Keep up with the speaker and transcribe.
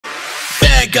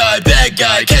bad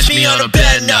guy. Catch me on a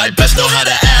bad night. Best know how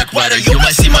to act right, or you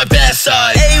might see my bad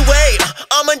side. Hey, wait,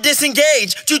 I'ma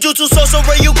disengage. Jujutsu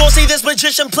sorcerer, you gon' see this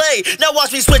magician play. Now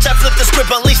watch me switch, I flip the script,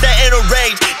 unleash that inner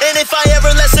rage. And if I ever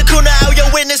let Sukuna out,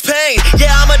 you'll witness pain.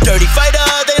 Yeah, I'm a dirty fighter,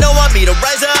 they don't want me to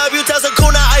rise up. You tell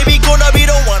Sukuna I be gonna be,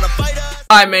 don't wanna fight us.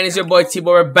 Alright man, it's your boy TBoy.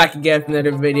 We're back again with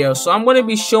another video. So I'm gonna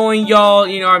be showing y'all,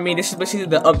 you know what I mean, this is basically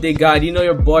the update guide. You know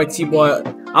your boy TBoy,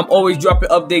 I'm always dropping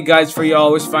update guides for y'all,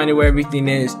 always finding where everything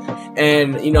is.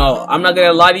 And you know, I'm not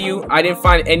gonna lie to you, I didn't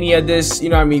find any of this, you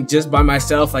know what I mean, just by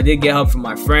myself. I did get help from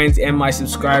my friends and my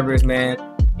subscribers, man.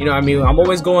 You know what I mean, I'm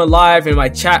always going live and my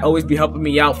chat always be helping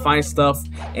me out find stuff,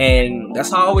 and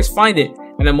that's how I always find it,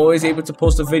 and I'm always able to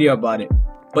post a video about it.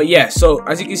 But yeah, so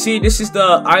as you can see, this is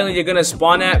the island you're gonna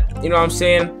spawn at, you know what I'm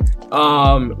saying,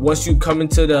 once you come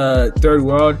into the third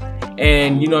world.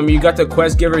 And you know what I mean, you got the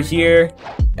quest giver here,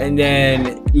 and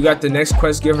then you got the next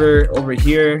quest giver over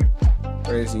here.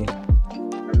 Where is he?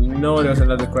 I know there's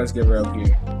another quest giver up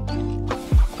here.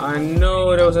 I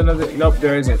know there was another. Nope,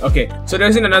 there isn't. Okay, so there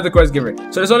isn't another quest giver.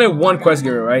 So there's only one quest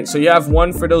giver, right? So you have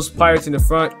one for those pirates in the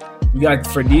front, you got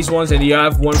for these ones, and you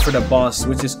have one for the boss,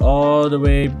 which is all the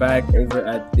way back over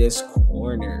at this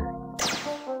corner.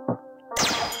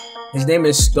 His name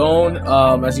is Stone,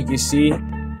 as you can see. You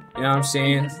know what I'm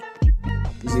saying?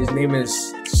 His name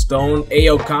is Stone.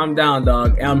 Ayo, calm down,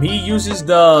 dog. He uses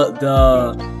the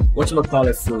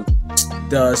whatchamacallit fruit,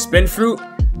 the spin fruit.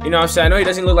 You know what I'm saying? I know he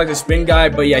doesn't look like a spin guy,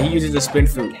 but yeah, he uses the spin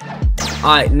fruit.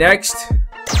 Alright, next.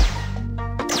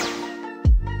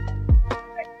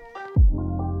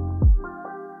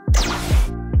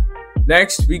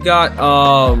 Next, we got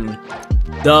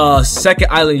the second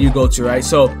island you go to, right?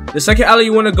 So the second island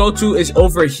you want to go to is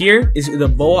over here, is the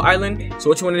boa island. So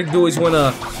what you want to do is you want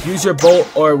to use your boat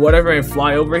or whatever and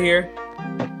fly over here.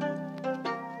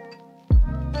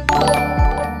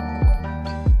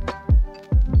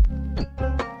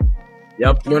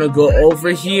 Yep, you want to go over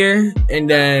here, and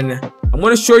then I'm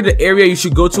going to show you the area you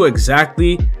should go to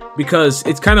exactly, because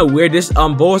it's kind of weird. This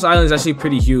boa's island is actually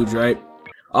pretty huge, right?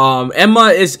 Emma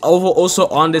is also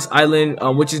on this island,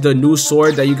 which is the new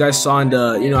sword that you guys saw in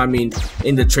the, you know what I mean,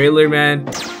 in the trailer, man.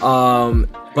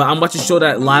 But I'm about to show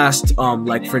that last,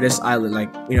 like for this island,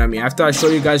 like, you know what I mean, after I show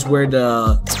you guys where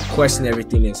the quest and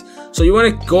everything is. So you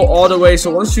want to go all the way.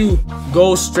 So once you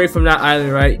go straight from that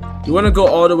island, right, you want to go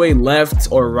all the way left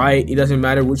or right. It doesn't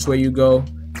matter which way you go.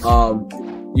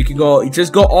 You can go, you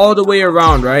just go all the way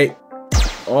around, right,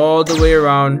 all the way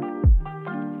around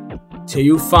till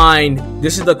you find,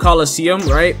 this is the Coliseum,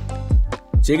 right?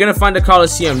 So you're gonna find the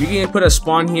Coliseum. You can put a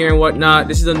spawn here and whatnot.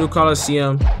 This is the new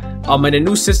Coliseum. And the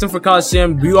new system for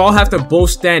Coliseum, you all have to both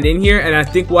stand in here, and I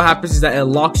think what happens is that it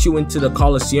locks you into the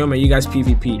Coliseum and you guys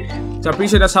PvP. So I'm pretty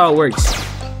sure that's how it works.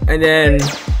 And then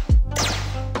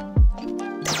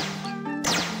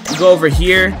you go over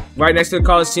here, right next to the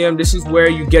Coliseum. This is where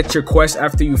you get your quest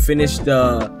after you finish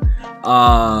the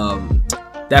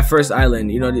that first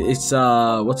island. You know, it's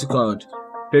what's it called,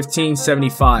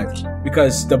 1575,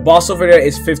 because the boss over there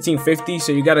is 1550,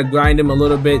 so you gotta grind him a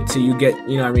little bit till you get,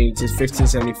 you know what I mean, to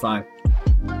 1575.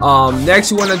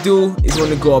 Next you want to do is you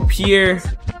want to go up here,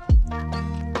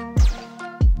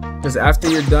 because after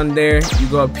you're done there, you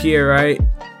go up here, right?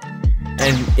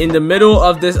 And in the middle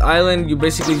of this island, you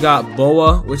basically got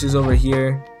Boa, which is over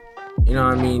here. You know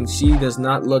what I mean? She does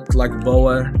not look like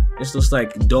Boa. This looks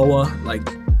like Doa, like.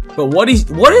 But what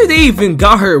did they even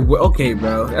got her? Okay,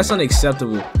 bro, that's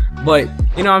unacceptable. But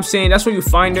you know what I'm saying, that's where you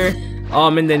find her.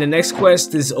 And then the next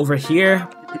quest is over here.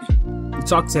 You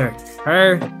talk to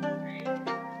her.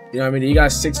 You know what I mean? You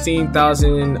got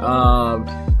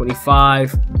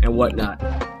 16,025 and whatnot.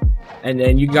 And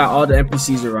then you got all the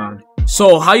NPCs around.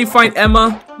 So how you find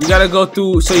Emma? You gotta go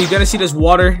through. So you're gonna see this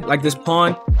water, like this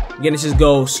pond. You're gonna just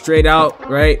go straight out,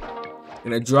 right? You're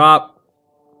gonna drop.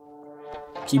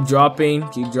 Keep dropping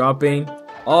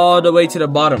all the way to the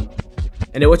bottom,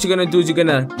 and then what you're gonna do is you're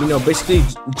gonna, you know, basically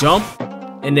jump,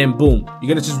 and then boom, you're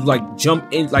gonna just like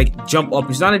jump in, like jump up.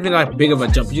 It's not even like big of a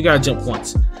jump, you gotta jump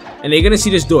once, and then you're gonna see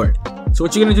this door. So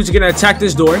what you're gonna do is you're gonna attack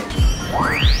this door,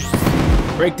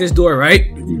 break this door,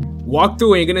 right, walk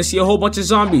through, and you're gonna see a whole bunch of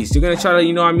zombies. They're gonna try to,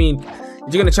 you know what I mean,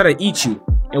 they're gonna try to eat you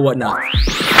and whatnot.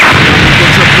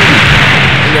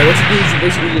 And then what you do is you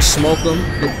basically just smoke them.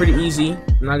 They're pretty easy,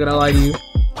 I'm not gonna lie to you.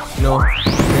 You know,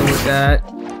 and with that,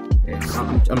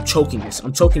 yeah, I'm choking this.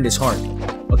 I'm choking this hard.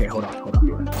 Okay, hold on.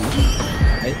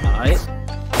 Alright.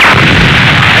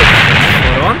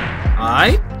 Hold on.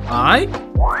 Alright.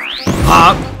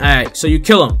 Pop. Alright, so you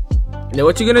kill him. And then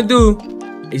what you're gonna do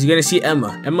is you're gonna see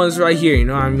Emma. Emma's right here, you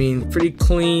know what I mean? Pretty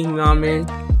clean, you know what I mean?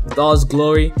 with all its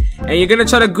glory, and you're gonna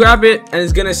try to grab it, and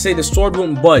it's gonna say the sword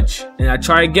won't budge. And I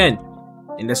try again,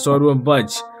 and the sword won't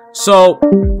budge. So,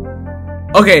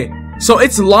 okay, so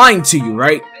it's lying to you,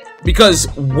 right? Because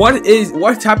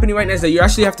what's happening right now is that you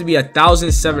actually have to be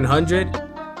 1,700.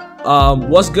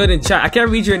 What's good in chat? I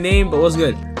can't read your name, but what's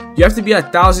good? You have to be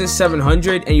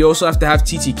 1,700, and you also have to have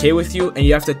TTK with you, and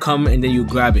you have to come and then you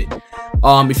grab it.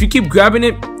 If you keep grabbing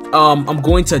it, I'm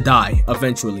going to die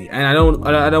eventually, and I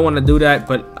don't want to do that,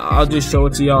 but I'll just show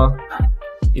it to y'all.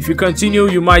 If you continue,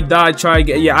 you might die. Try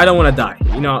again. Yeah, I don't want to die.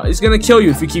 You know, it's gonna kill you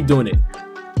if you keep doing it.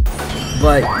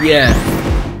 But yeah,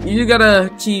 you gotta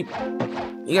keep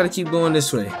going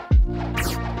this way.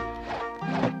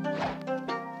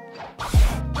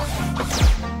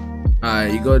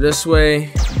 Alright, you go this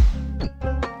way.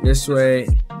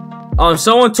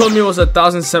 Someone told me it was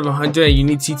 1,700 and you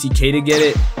need TTK to get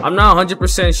it. I'm not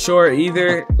 100% sure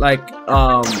either, like,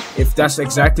 if that's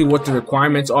exactly what the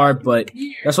requirements are, but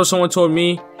that's what someone told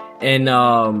me, and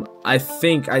I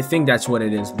think that's what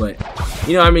it is. But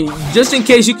you know, I mean, just in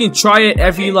case, you can try it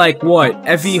every, like, what,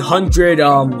 every 100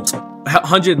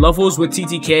 levels with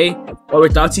TTK or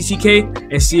without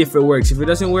TTK, and see if it works. If it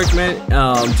doesn't work, man,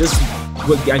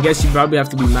 I guess you probably have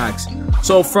to be max.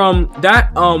 So from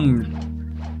that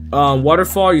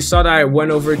waterfall, you saw that I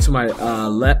went over to my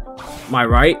my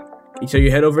right. So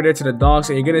you head over there to the docks,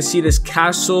 and you're gonna see this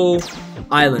castle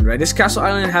island, right? This castle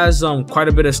island has quite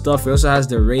a bit of stuff. It also has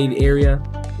the raid area,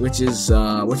 which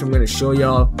I'm gonna show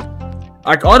y'all.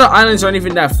 Like, all the islands aren't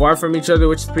even that far from each other,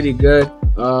 which is pretty good.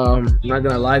 I'm not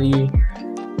gonna lie to you.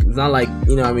 It's not like,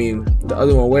 you know, I mean, the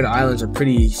other one where the islands are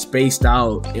pretty spaced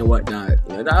out and whatnot.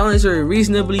 You know, the islands are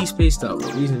reasonably spaced out.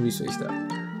 Let's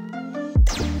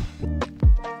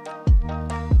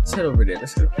head over there.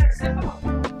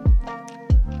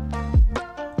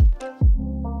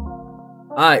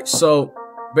 Alright, so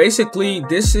basically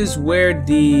this is where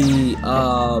the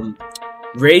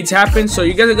raids happen. So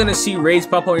you guys are gonna see raids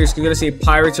pop up. You're gonna see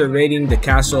pirates are raiding the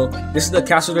castle. This is the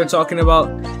castle they're talking about,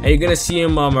 and you're gonna see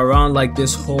them around like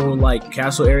this whole like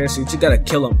castle area. So you just gotta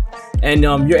kill them, and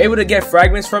you're able to get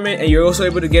fragments from it, and you're also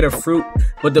able to get a fruit.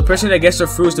 But the person that gets the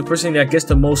fruit is the person that gets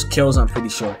the most kills, I'm pretty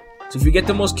sure. So if you get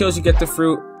the most kills, you get the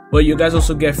fruit, but you guys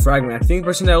also get fragment. I think the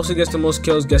person that also gets the most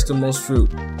kills gets the most fruit.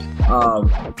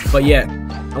 But yeah,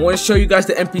 I want to show you guys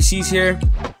the NPCs here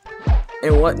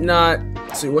and whatnot.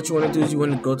 So what you want to do is you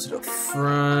want to go to the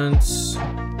front.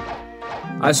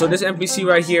 Alright, so this NPC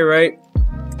right here, right?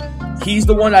 He's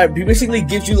the one that he basically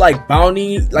gives you like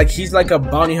bounty, like he's like a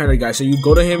bounty hunter guy. So you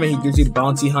go to him and he gives you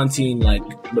bounty hunting, like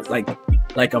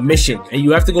a mission, and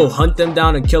you have to go hunt them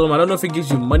down and kill them. I don't know if it gives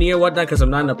you money or whatnot, because I'm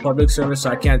not in a public service, so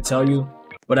I can't tell you,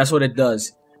 but that's what it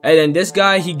does. And then this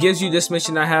guy, he gives you this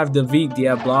mission. I have the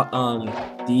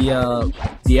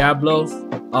𝙷𝚊𝚜𝚑𝚜𝚜,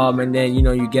 and then, you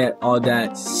know, you get all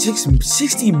that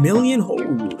 60 million,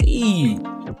 holy.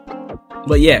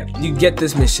 But yeah, you get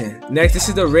this mission. Next, this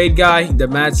is the raid guy, the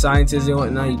mad scientist and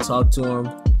whatnot. You talk to him,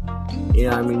 you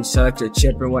know what I mean, select your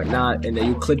chip and whatnot, and then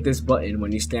you click this button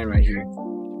when you stand right here.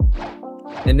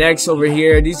 And next, over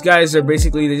here, these guys are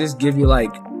basically, they just give you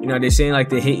like, you know, they're saying like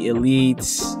they hate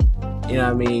elites, you know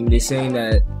what I mean, they're saying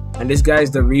that. And this guy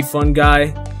is the refund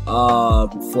guy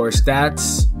for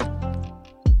stats.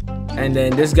 And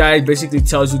then this guy basically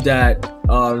tells you that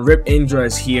𝚷𝚊𝚜𝚑𝚜𝚜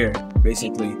is here,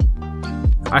 basically.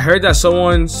 I heard that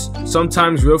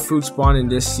sometimes real fruits spawn in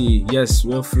this sea. Yes,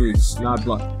 real fruits, not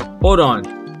block. Hold on.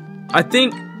 I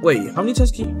think, wait, how many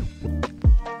times can you?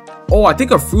 Oh, I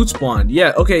think a fruit spawned.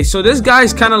 Yeah, okay, so this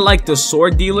guy's kind of like the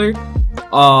sword dealer.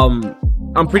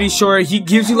 I'm pretty sure he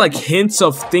gives you like hints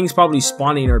of things probably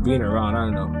spawning or being around. I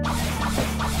don't know.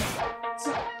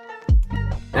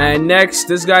 And next,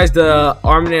 this guy's the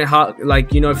armament,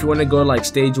 like, you know, if you want to go like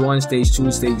stage 1, stage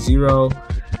 2, stage 0.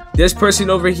 This person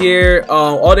over here,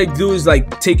 all they do is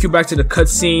like take you back to the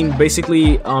cutscene.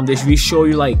 Basically, they show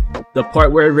you like the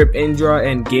part where 𝚷𝚊𝚜𝚑𝚜𝚜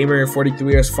and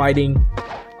Gamer43 is fighting.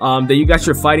 Then you got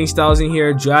your fighting styles in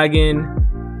here: Dragon,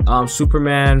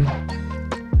 Superman,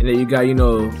 and then you got, you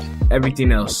know,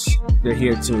 everything else. They're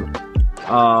here too.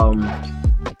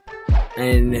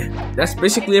 And that's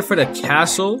basically it for the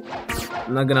castle.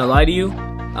 I'm not gonna lie to you.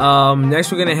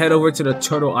 Next, we're gonna head over to the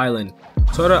Turtle Island.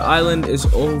 Turtle Island is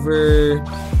over.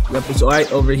 Yep, it's right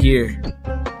over here.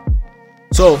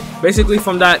 So basically,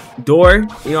 from that door,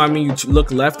 you know what I mean, you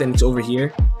look left and it's over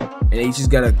here, and you just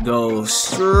gotta go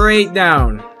straight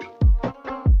down.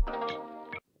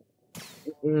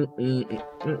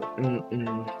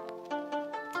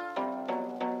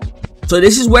 So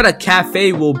this is where the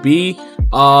cafe will be,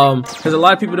 because a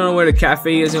lot of people don't know where the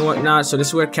cafe is and whatnot. So this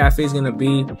is where the cafe is gonna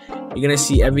be. You're gonna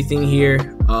see everything here,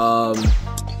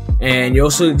 And you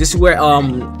also, this is where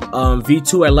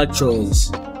V2 electro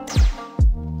is.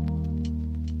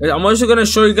 I'm also gonna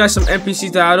show you guys some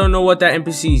NPCs that I don't know what that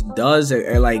NPC does,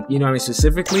 or like, you know what I mean,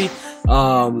 specifically,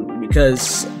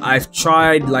 because I've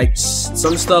tried like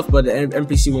some stuff, but the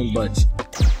NPC won't budge.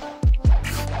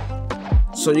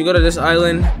 So you go to this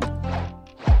island.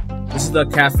 This is the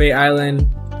cafe island.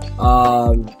 You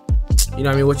know what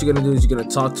I mean, what you're gonna do is you're gonna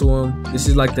talk to him. This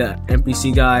is like the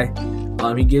NPC guy.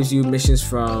 He gives you missions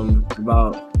from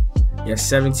about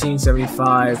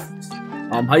 1775.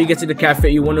 How you get to the cafe,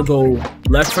 you want to go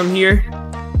left from here,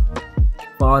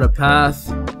 follow the path.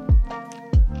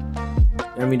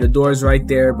 I mean, the door is right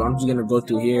there, but I'm just gonna go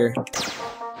through here.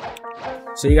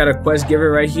 So you got a quest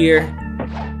giver right here,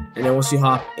 and then once you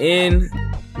hop in,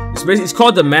 it's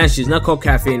called the mansion. It's not called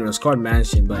cafe anymore, it's called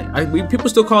mansion, but people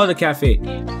still call it a cafe.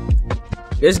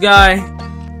 This guy,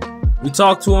 we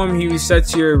talk to him, he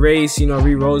resets your race, you know,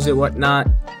 re-rolls it, whatnot.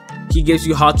 He gives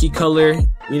you hockey color.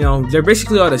 You know, they're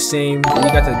basically all the same. You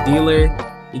got the dealer,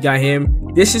 you got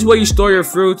him. This is where you store your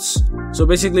fruits. So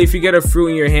basically, if you get a fruit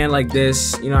in your hand like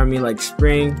this, you know what I mean, like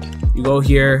spring, you go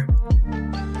here,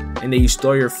 and then you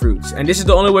store your fruits. And this is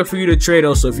the only way for you to trade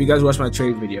also, if you guys watch my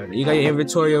trade video. You got your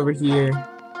inventory over here.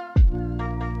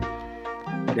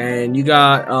 And you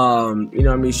got, you know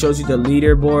what I mean, it shows you the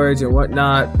leaderboards and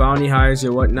whatnot, bounty highs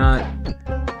and whatnot.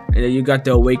 And then you got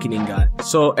the awakening guy.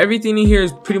 So everything in here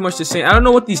is pretty much the same. I don't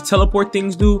know what these teleport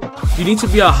things do. You need to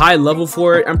be a high level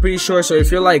for it, I'm pretty sure. So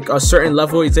if you're like a certain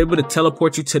level, it's able to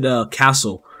teleport you to the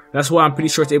castle. That's why I'm pretty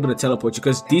sure it's able to teleport you,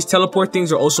 because these teleport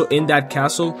things are also in that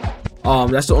castle.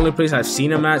 That's the only place I've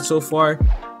seen them at so far.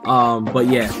 But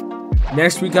yeah,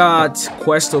 next we got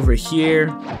quest over here.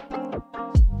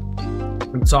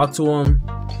 And talk to him.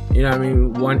 You know what I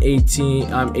mean, 118,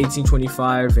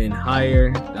 1825 and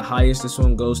higher. The highest this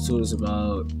one goes to is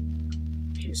about,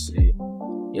 let's see,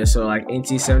 yeah, so like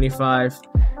 1875.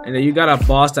 And then you got a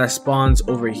boss that spawns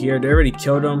over here. They already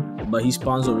killed him, but he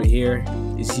spawns over here.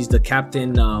 He's the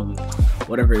captain,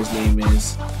 whatever his name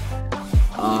is.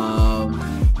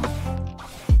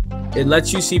 It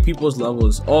lets you see people's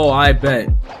levels. Oh, I bet.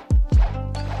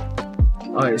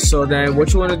 Alright, so then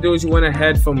what you want to do is you want to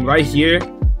head from right here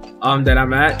that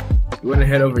I'm at. You want to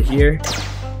head over here.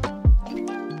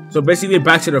 So basically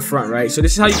back to the front, right? So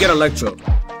this is how you get electro.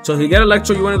 So if you get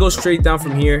electro, you want to go straight down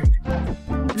from here.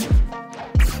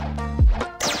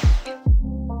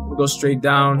 Go straight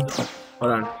down.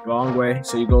 Hold on, wrong way.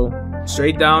 So you go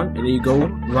straight down and then you go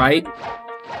right.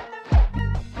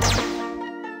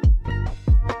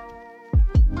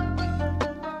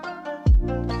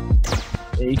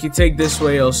 And you can take this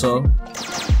way also.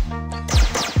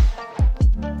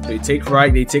 So you take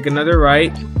right, they take another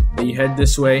right, then you head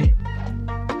this way.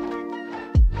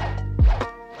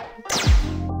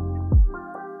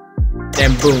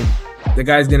 And boom, the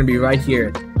guy's gonna be right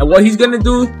here. And what he's gonna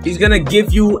do, he's gonna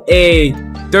give you a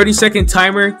 30-second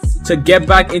timer to get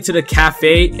back into the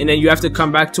cafe, and then you have to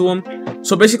come back to him.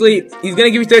 So basically, he's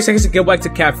gonna give you 30 seconds to get back to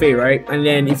cafe, right? And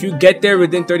then if you get there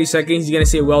within 30 seconds, he's gonna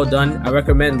say, well done. I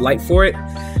recommend light for it.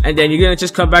 And then you're gonna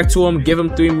just come back to him, give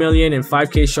him 3 million and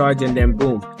 5k shards, and then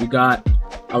boom, you got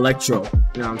electro.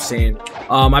 You know what I'm saying?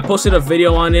 I posted a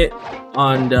video on it,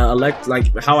 on the like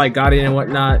how I got it and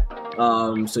whatnot.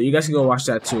 So you guys can go watch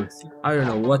that too. I don't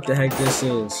know what the heck this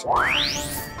is.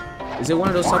 Is it one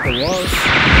of those type of walls?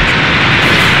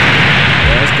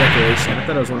 Yeah, that's decoration. I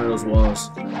thought it was one of those walls.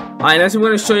 Alright, next I'm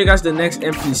gonna show you guys the next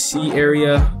NPC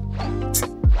area.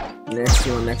 Next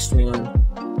one.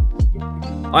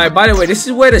 Alright, by the way, this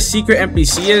is where the secret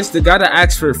NPC is. The guy that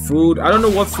asks for food. I don't know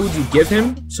what food you give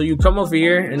him. So you come over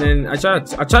here, and then I try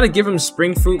to give him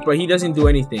spring fruit, but he doesn't do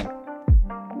anything.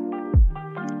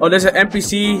 Oh, there's an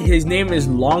NPC. His name is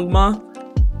Longma.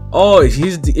 Oh,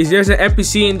 there's an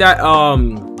NPC in that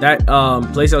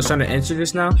place I was trying to enter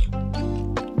just now.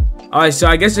 Alright, so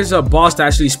I guess there's a boss that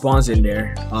actually spawns in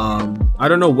there. I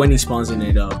don't know when he spawns in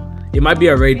there though. It might be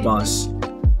a raid boss.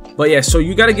 But yeah, so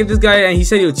you gotta give this guy, and he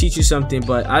said he'll teach you something,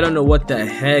 but I don't know what the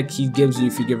heck he gives you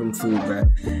if you give him food, bruh.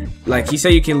 Like, he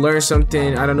said you can learn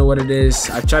something. I don't know what it is.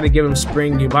 I tried to give him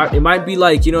spring. It might be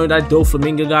like, you know, that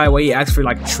𝙷𝚊𝚜𝚑𝚜𝚜 guy where he asks for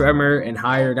like tremor and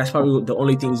higher. That's probably the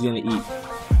only thing he's gonna eat.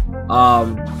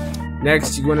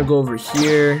 Next, you wanna go over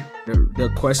here.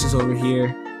 The quest is over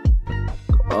here.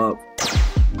 Go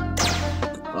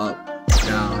up,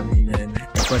 down, and then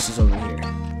the quest is over here.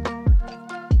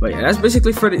 But yeah, that's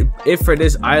basically it for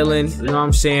this island. You know what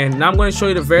I'm saying? Now I'm going to show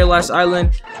you the very last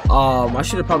island. I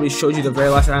should have probably showed you the very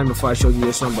last island before I showed you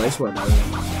this one, but it's whatever.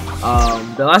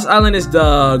 The last island is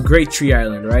the Great Tree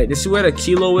Island, right? This is where the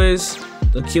Kilo is,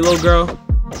 the Kilo girl.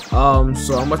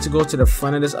 So I'm about to go to the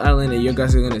front of this island, and you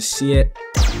guys are going to see it.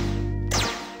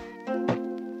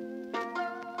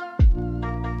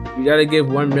 You gotta give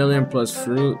 1 million plus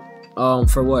fruit.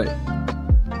 For what?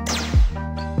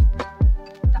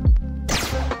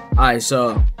 Alright,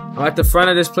 so I'm at the front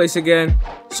of this place again.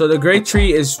 So the great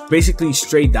tree is basically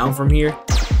straight down from here.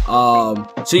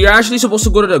 So you're actually supposed to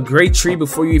go to the great tree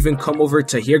before you even come over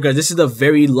to here, because this is the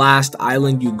very last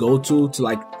island you go to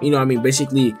like, you know what I mean,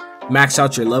 basically max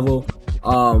out your level.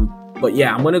 But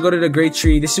yeah, I'm gonna go to the great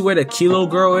tree. This is where the kilo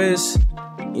girl is.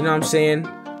 You know what I'm saying?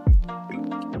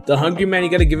 The hungry man, you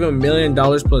gotta give him $1 million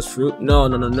plus fruit. No,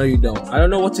 you don't. I don't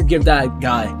know what to give that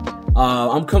guy.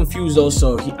 I'm confused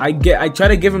also. I try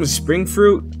to give him spring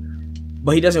fruit,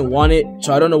 but he doesn't want it,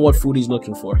 so I don't know what food he's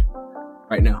looking for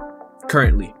right now,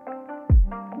 currently.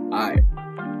 Alright,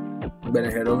 I'm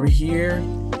gonna head over here.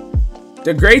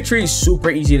 The great tree is super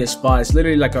easy to spot. It's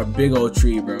literally like a big old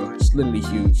tree, bro. It's literally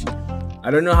huge. I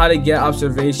don't know how to get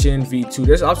observation V2.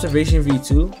 There's observation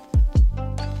V2.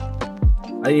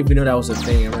 I didn't even know that was a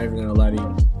thing. I'm not even gonna lie to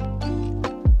you.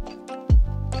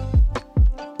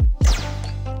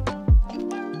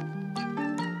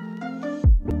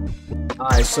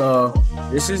 Alright, so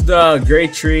this is the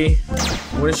great tree.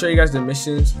 I'm gonna show you guys the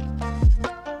missions.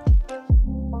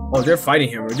 Oh, they're fighting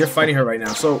him. They're fighting her right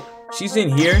now. So she's in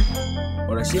here.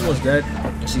 But I see almost dead.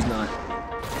 And she's not.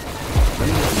 Let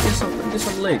me get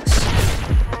some legs.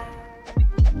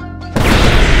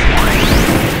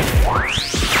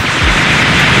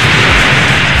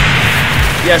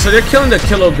 Yeah, so they're killing the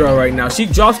kilo girl right now. She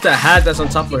drops the hat that's on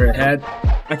top of her head.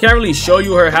 I can't really show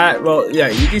you her hat. Well, yeah,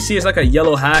 you can see it's like a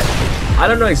yellow hat. I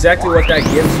don't know exactly what that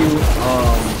gives you.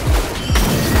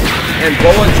 And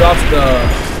Boa drops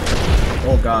the...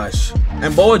 Oh gosh.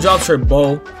 And Boa drops her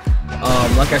bow.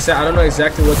 Like I said, I don't know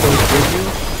exactly what those give you.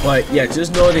 But yeah,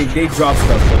 just know they drop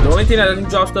stuff. But the only thing that doesn't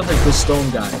drop stuff is the stone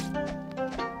guy.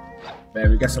 Man,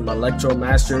 we got some electro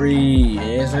mastery.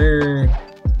 Yes, sir.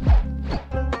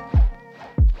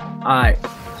 Alright,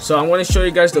 so I'm going to show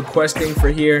you guys the questing for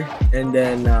here, and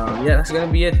then yeah, that's going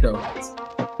to be it though.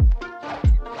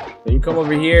 So you come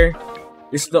over here.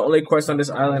 This is the only quest on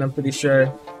this island, I'm pretty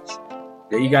sure.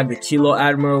 Yeah, you got the Kilo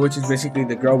Admiral, which is basically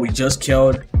the girl we just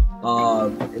killed.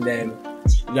 And then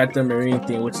you got the marine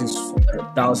thing, which is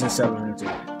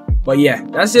 1,700. But yeah,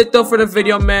 that's it though for the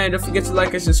video, man. Don't forget to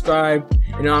like and subscribe.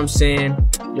 You know what I'm saying?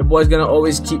 Your boy's going to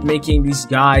always keep making these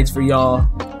guides for y'all.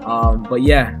 But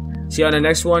yeah. See you on the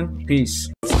next one. Peace.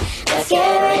 Let's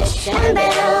get rich and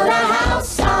build a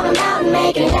house on a mountain,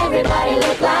 making everybody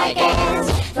look like ants.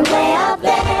 From way up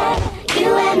there,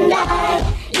 you and I.